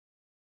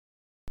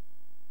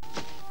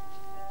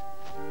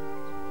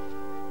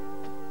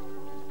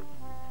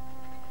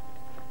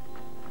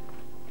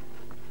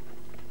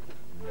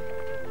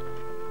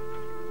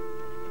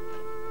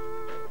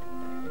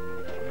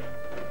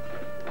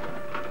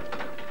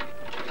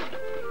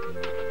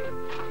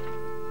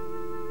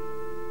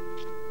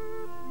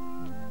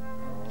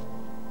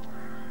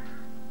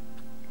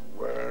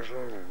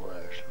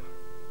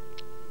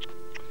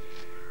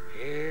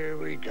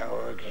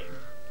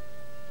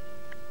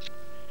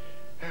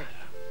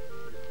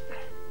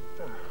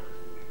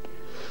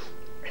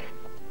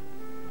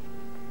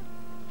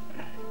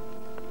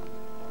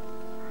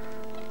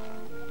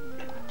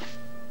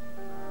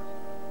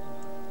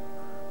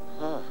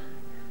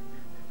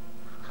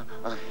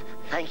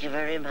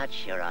very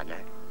much, Your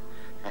Honor.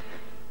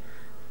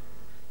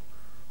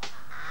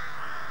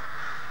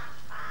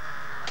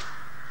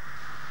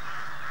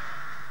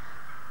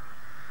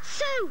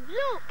 So,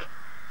 look!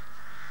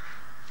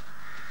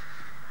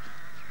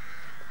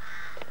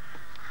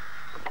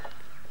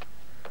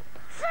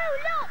 So,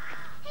 look!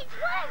 It's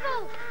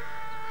Worzel!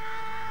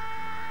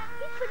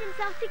 He's put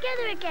himself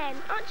together again.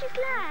 Aren't you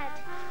glad?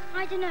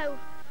 I don't know.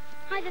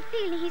 I have a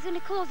feeling he's going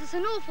to cause us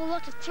an awful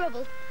lot of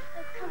trouble.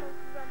 Oh, come on,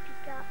 Grumpy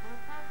Gut.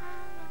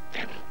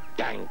 Them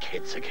dang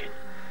kids again.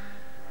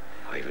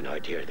 I've an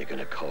idea they're going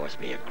to cause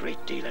me a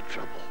great deal of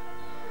trouble.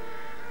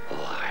 Oh,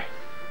 aye.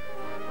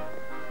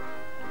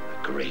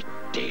 A great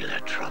deal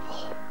of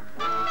trouble.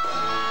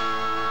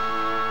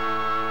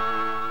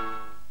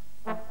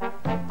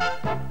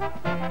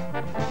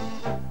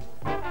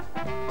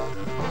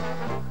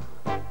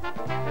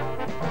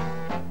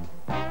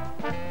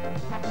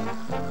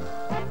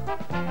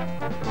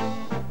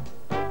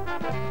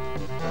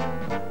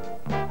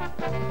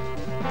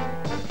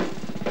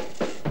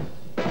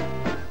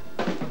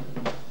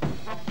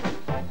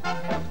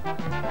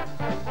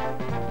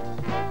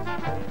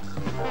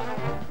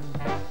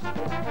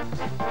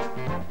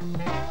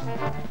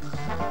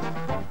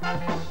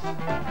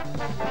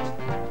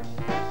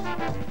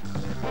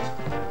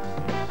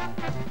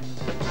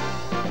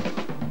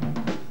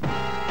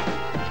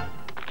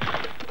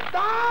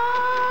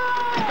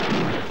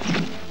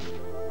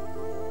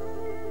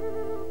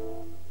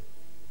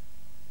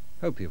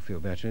 Hope you'll feel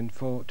better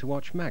to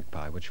watch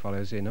Magpie, which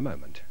follows in a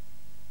moment.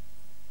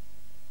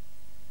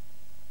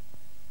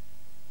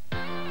 Day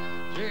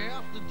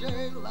after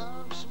day,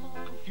 life's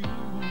more confused.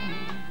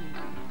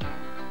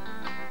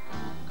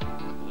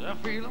 I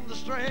feel on the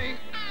strain.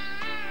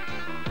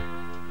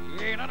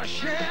 Ain't not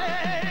ashamed.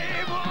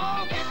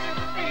 Oh, give me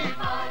the beat,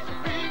 boys, to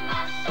feed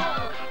my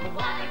soul. I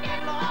wanna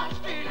get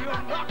lost in your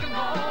rock and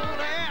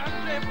roll and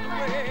drift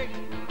away.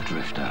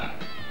 Drifter,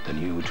 the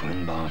new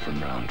twin bar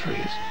from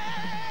Rowntree.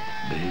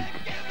 Big,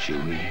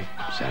 chewy,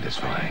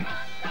 satisfying.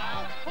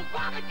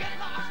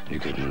 You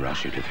couldn't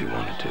rush it if you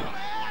wanted to.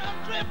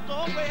 Drift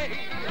away,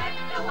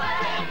 drift away,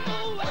 drift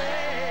away.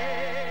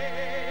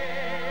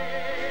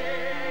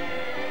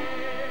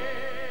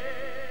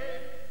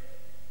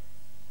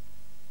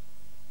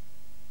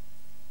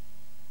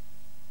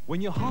 When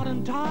you're hot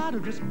and tired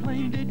of just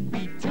plain dead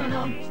beat, turn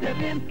on, step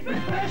in,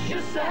 refresh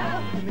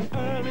yourself. In the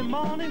early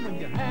morning when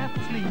you're half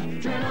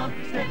asleep, turn on,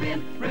 step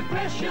in,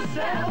 refresh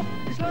yourself.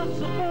 It's lots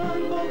of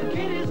fun for the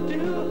kiddies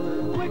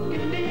too. Quick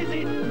and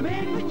easy,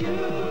 made for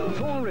you.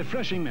 4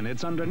 refreshing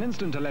minutes under an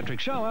instant electric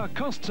shower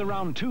costs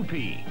around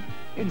 2p.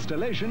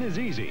 Installation is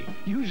easy,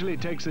 usually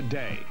takes a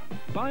day.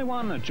 Buy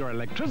one at your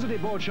electricity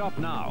board shop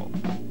now.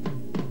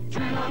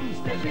 Turn on,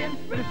 step in,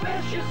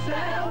 refresh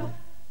yourself.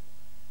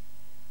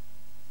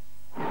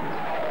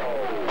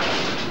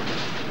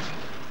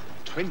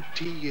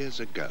 20 years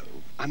ago,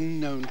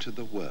 unknown to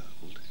the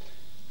world,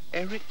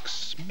 Eric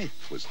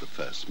Smith was the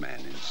first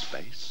man in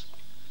space.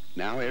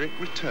 Now Eric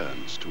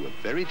returns to a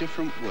very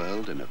different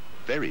world and a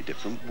very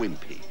different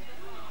Wimpy.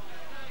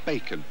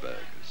 Bacon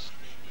burgers,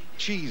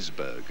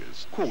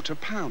 cheeseburgers, quarter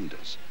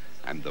pounders,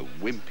 and the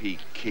Wimpy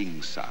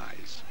king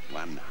size,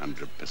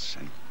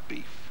 100%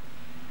 beef.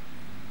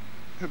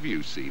 Have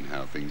you seen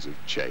how things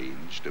have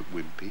changed at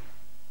Wimpy?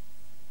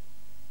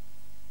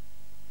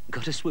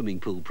 Got a swimming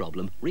pool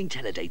problem? Ring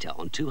Teledata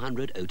on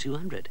 200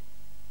 0200.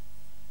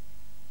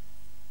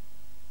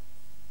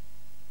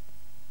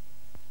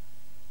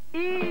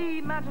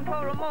 Imagine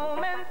for a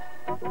moment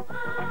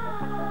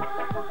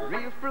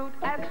real fruit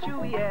as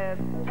chewy as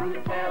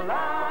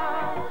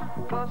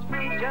Fruit-Tella. 'Cause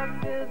fruit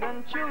just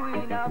isn't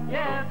chewy enough.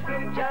 Yes,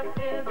 fruit just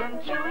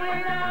isn't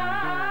chewy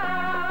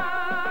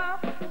enough.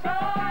 So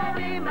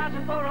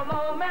imagine for a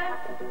moment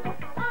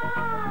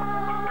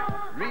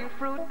real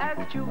fruit as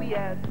chewy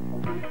as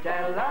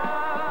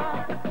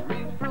Fruit-Tella.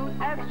 Real fruit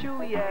as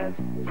chewy as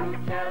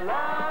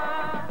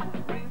Fruit-Tella.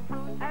 Real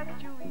fruit as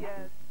chewy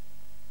as.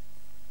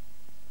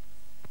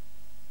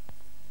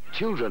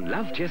 Children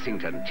love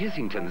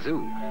Chessington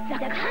Zoo.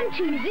 The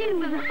country zoo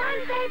with a fun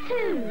fair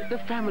too. The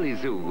family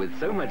zoo with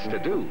so much to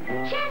do.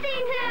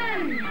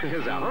 Chessington!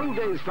 There's a whole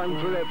day's fun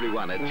for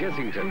everyone at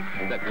Chessington.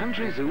 The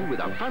country zoo with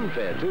a fun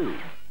fair too.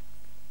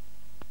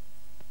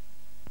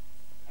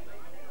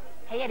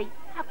 Hey, Eddie,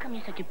 how come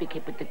you're such a big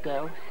hit with the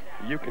girls?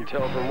 You can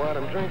tell from what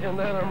I'm drinking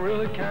that I'm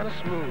really kind of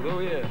smooth, oh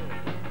yeah.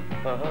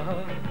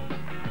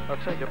 I'll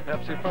take a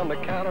Pepsi from the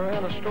counter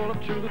and I'll stroll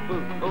up to the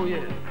booth, oh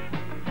yeah.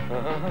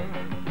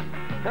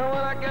 And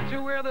when I get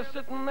to where they're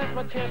sitting, that's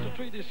my chance to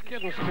treat these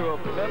kittens to a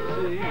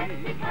Pepsi.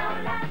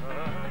 Pepsi-Cola.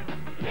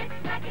 Lip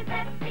smacking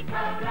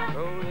Pepsi-Cola.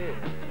 Oh yeah.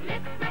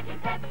 Lip smacking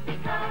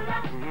Pepsi-Cola.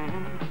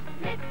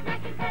 Lip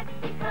smacking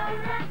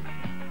Pepsi-Cola.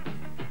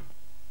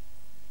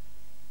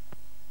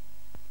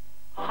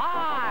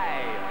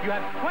 Hi! You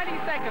have 20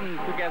 seconds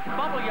to guess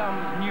Bubble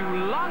Yum's new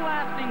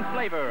long-lasting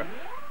flavor.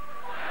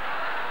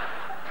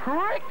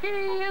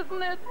 Tricky,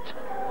 isn't it?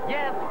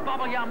 Yes,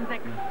 Bubble Yum's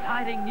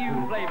exciting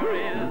new flavor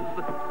is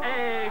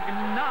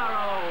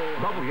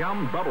Ignaro. Bubble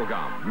Yum Bubble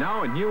Gum,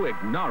 now a new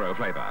Ignaro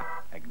flavor.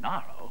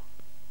 Ignaro?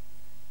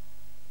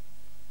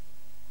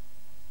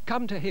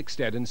 Come to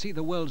Hickstead and see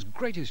the world's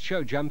greatest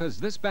show jumpers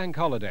this bank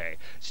holiday.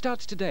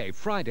 Starts today,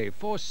 Friday,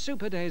 4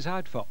 super days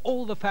out for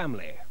all the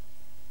family.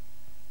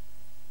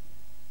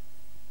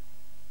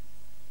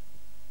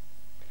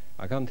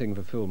 I can't think of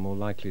a film more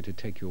likely to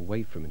take you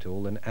away from it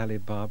all than Ali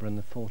Baba and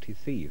the 40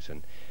 Thieves,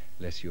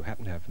 unless you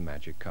happen to have a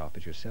magic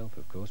carpet yourself,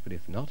 of course, but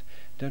if not,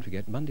 don't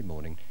forget Monday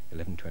morning,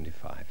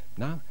 11:25.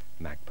 Now,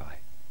 Magpie.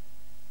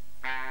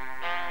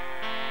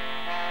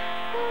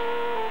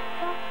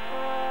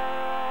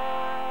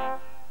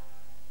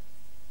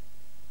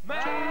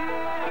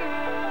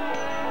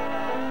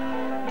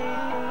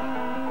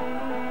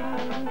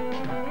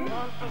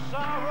 One for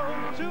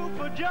sorrow, 2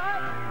 for joy,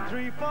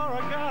 3 for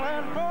a girl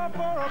and 4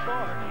 for a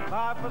boy,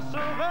 5 for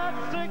silver,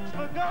 6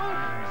 for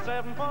gold,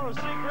 7 for a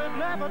secret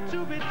never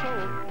to be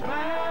told.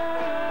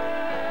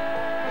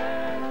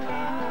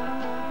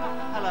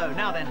 Hello,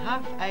 now then,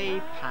 have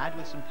a pad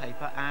with some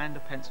paper and a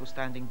pencil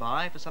standing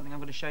by for something I'm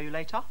going to show you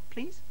later,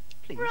 please.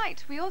 Please.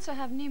 Right, we also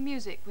have new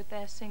music with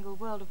their single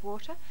World of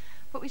Water,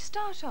 but we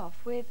start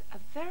off with a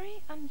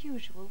very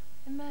unusual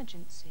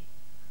emergency.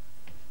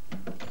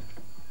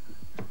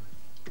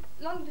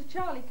 London to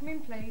Charlie, come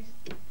in please.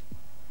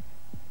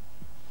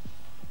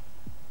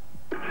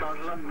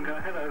 Charlie London, go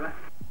ahead, over.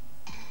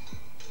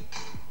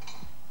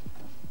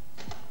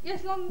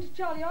 Yes, London to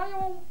Charlie, are you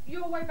on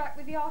your way back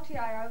with the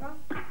RTA, over?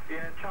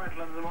 Yeah, Charlie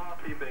London,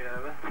 RTB,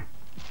 over.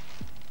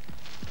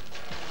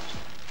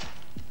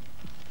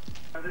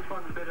 This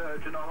one's a bit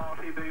urgent on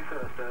RTB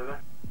first, over.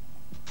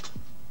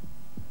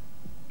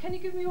 Can you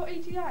give me your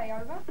ETA,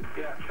 over?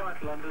 Yeah, Charlie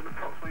London,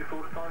 approximately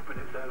 45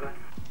 minutes, over.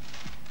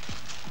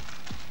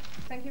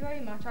 Thank you very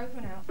much, over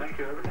and out. Thank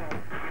you, over now.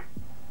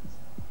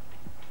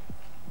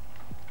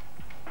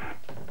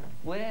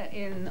 We're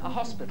in a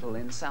hospital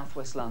in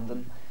southwest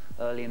London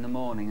early in the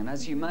morning, and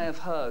as you may have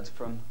heard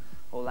from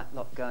all that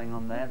lot going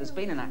on there, there's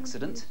been an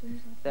accident.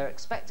 They're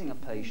expecting a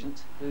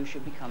patient who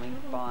should be coming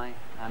by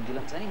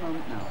ambulance any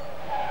moment now.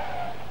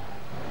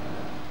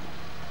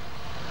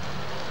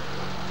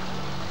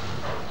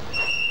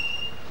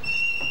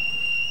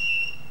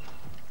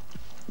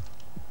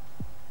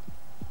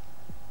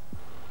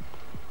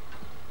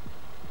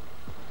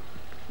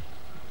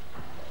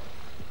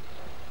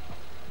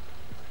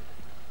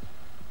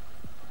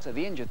 So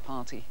the injured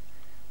party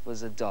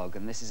was a dog,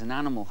 and this is an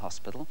animal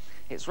hospital.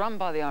 It's run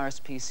by the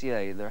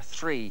RSPCA. There are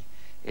 3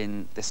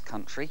 in this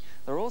country.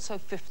 There are also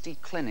 50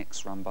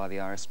 clinics run by the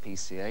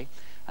RSPCA,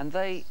 and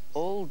they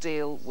all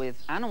deal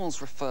with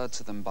animals referred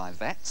to them by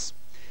vets,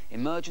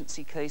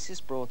 emergency cases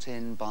brought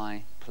in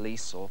by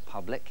police or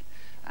public,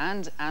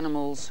 and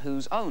animals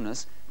whose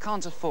owners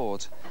can't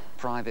afford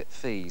private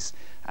fees.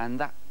 And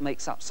that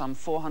makes up some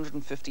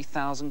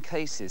 450,000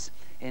 cases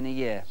in a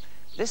year.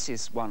 This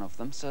is one of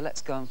them, so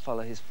let's go and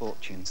follow his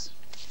fortunes.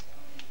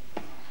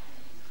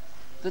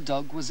 The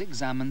dog was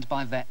examined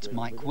by vet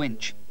Mike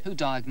Winch, who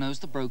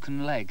diagnosed a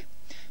broken leg.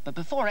 But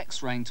before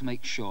x-raying to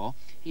make sure,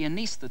 he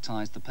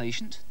anaesthetised the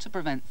patient to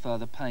prevent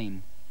further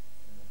pain.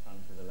 In the front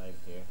of the leg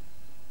here.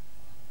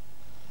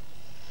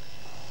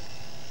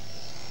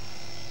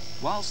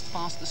 Whilst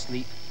fast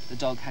asleep, the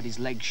dog had his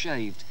leg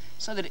shaved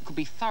so that it could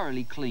be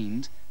thoroughly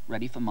cleaned,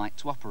 ready for Mike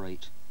to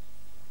operate.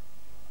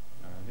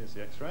 Here's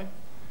the x-ray.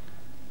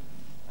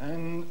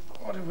 And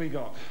what have we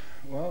got?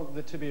 Well,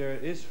 the tibia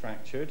is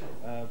fractured,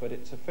 but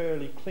it's a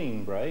fairly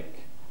clean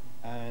break,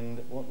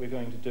 and what we're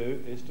going to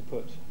do is to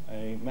put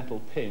a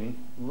metal pin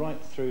right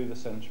through the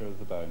centre of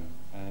the bone,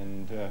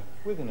 and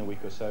within a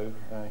week or so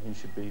he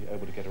should be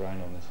able to get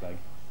around on this leg.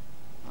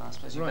 Well, I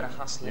suppose you better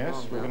hustle him.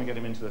 Yes, we're going to get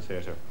him into the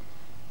theatre.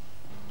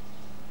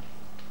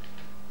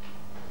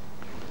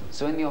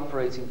 So in the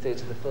operating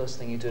theatre, the first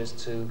thing you do is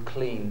to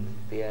clean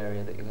the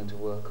area that you're going to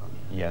work on?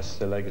 Yes,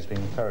 the leg has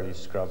been thoroughly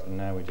scrubbed, and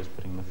now we're just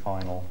putting the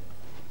final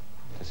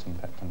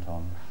disinfectant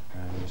on.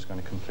 And we're just going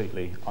to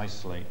completely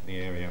isolate the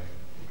area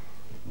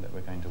that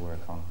we're going to work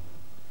on.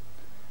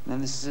 And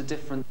then this is a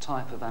different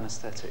type of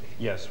anaesthetic?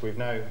 Yes, we've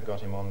now got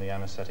him on the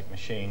anaesthetic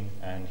machine,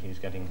 and he's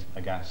getting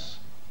a gas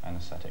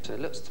anaesthetic. So it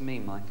looks to me,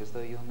 Mike, as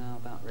though you're now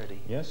about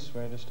ready. Yes,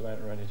 we're just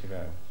about ready to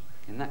go.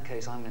 In that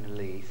case, I'm going to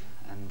leave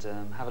and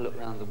have a look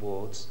round the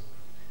wards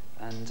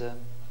and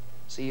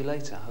see you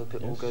later. Hope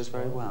it all goes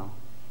very well.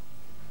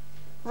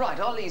 Right,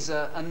 Ollie's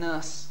a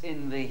nurse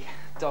in the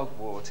dog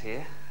ward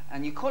here,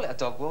 and you call it a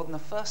dog ward, and the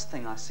first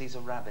thing I see is a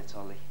rabbit,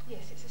 Ollie.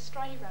 Yes, it's a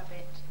stray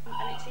rabbit,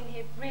 and it's in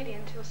here really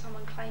until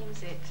someone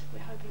claims it. We're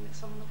hoping that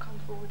someone will come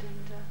forward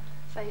and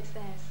say it's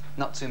theirs.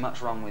 Not too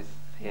much wrong with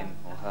him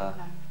or her?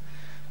 No.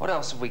 What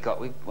else have we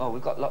got? We've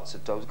got lots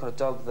of dogs. We've got a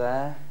dog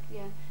there.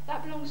 Yeah,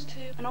 that belongs to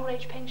an old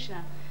age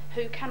pensioner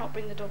who cannot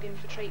bring the dog in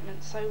for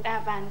treatment, so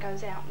our van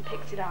goes out and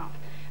picks it up,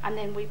 and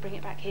then we bring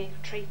it back here,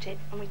 treat it,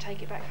 and we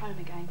take it back home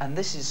again. And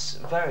this is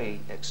very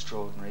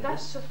extraordinary.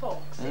 That's a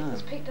fox. It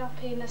was picked up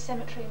in a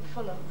cemetery in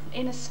Fulham,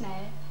 in a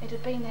snare. It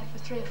had been there for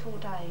 3 or 4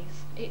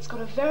 days. It's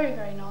got a very,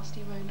 very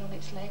nasty wound on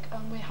its leg,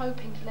 and we're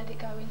hoping to let it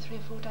go in 3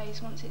 or 4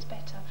 days once it's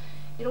better.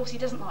 It obviously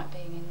doesn't like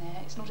being in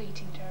there. It's not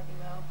eating terribly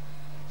well.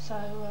 So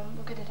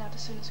we'll get it out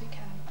as soon as we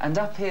can. And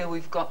up here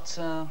we've got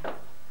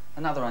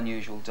Another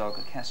unusual dog,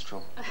 a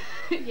kestrel.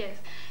 Yes,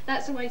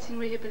 that's awaiting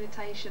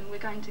rehabilitation. We're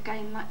going to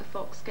gain like the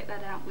fox, get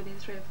that out within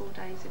 3 or 4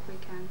 days if we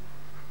can.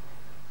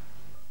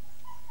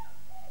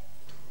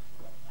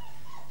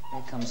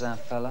 Here comes our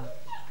fella.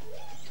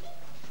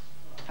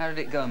 How did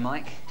it go,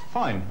 Mike?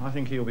 Fine, I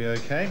think he'll be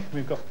okay.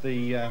 We've got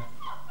the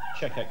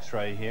check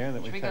X-ray here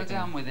that we've taken. Should we go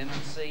down with him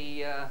and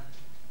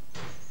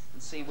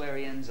see where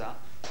he ends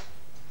up?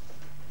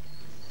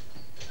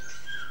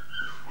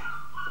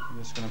 I'm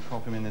just going to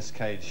pop him in this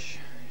cage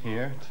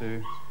here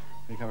to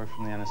recover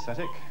from the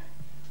anaesthetic.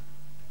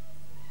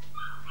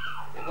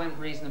 It went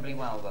reasonably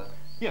well, though.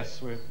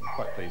 Yes, we're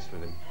quite pleased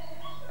with him.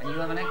 And you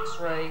have an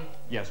X-ray?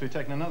 Yes, we've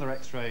taken another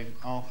X-ray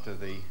after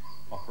the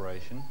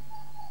operation,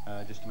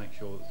 just to make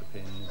sure that the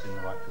pin is in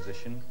the right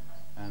position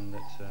and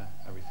that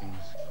everything's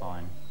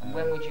fine. And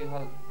when would you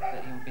hope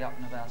that he would be up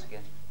and about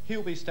again?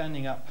 He'll be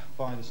standing up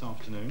by this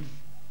afternoon,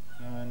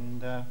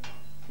 and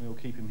we'll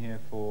keep him here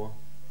for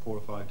 4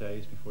 or 5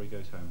 days before he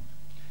goes home.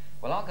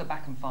 Well, I'll go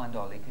back and find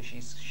Ollie, because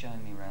she's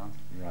showing me round.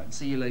 Right. And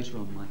see you later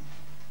on, Mike.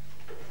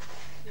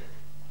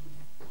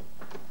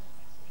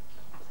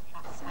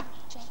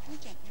 Gently,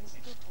 gently,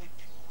 good boy.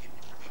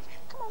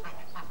 Come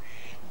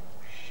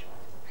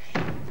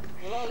on.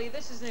 Well, Ollie,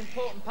 this is an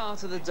important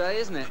part of the day,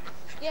 isn't it?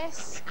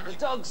 Yes. The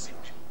dogs,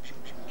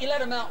 you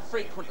let them out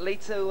frequently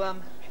to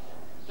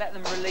let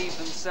them relieve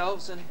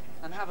themselves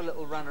and have a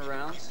little run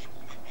around.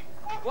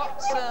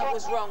 What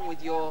was wrong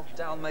with your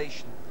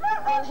Dalmatian?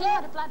 Well, he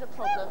had a bladder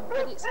problem,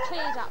 but it's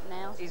cleared up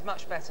now. He's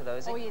much better, though,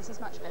 is he? Oh, yes, he's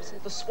much better.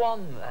 The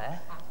swan there?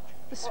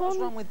 The swan, what was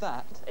wrong with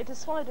that? It had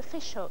swallowed a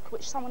fish hook,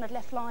 which someone had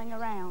left lying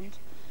around.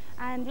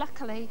 And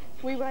luckily,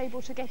 we were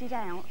able to get it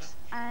out,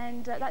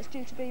 and that's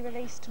due to be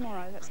released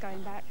tomorrow. That's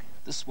going back.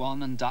 The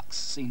swan and ducks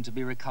seem to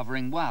be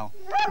recovering well.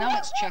 Now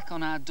let's check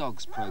on our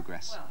dog's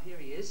progress. Well, here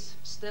he is,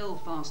 still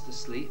fast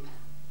asleep,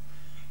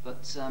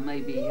 but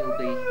maybe he'll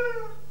be...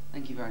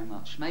 Thank you very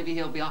much. Maybe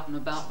he'll be up and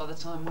about by the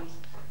time we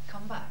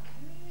come back.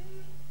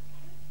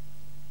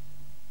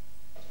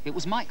 It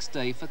was Mike's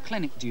day for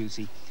clinic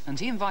duty, and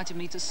he invited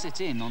me to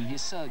sit in on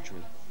his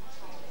surgery.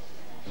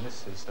 And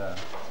this is a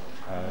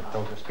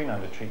dog that's been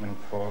under treatment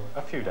for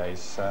a few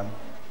days.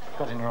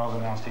 Got in a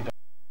rather nasty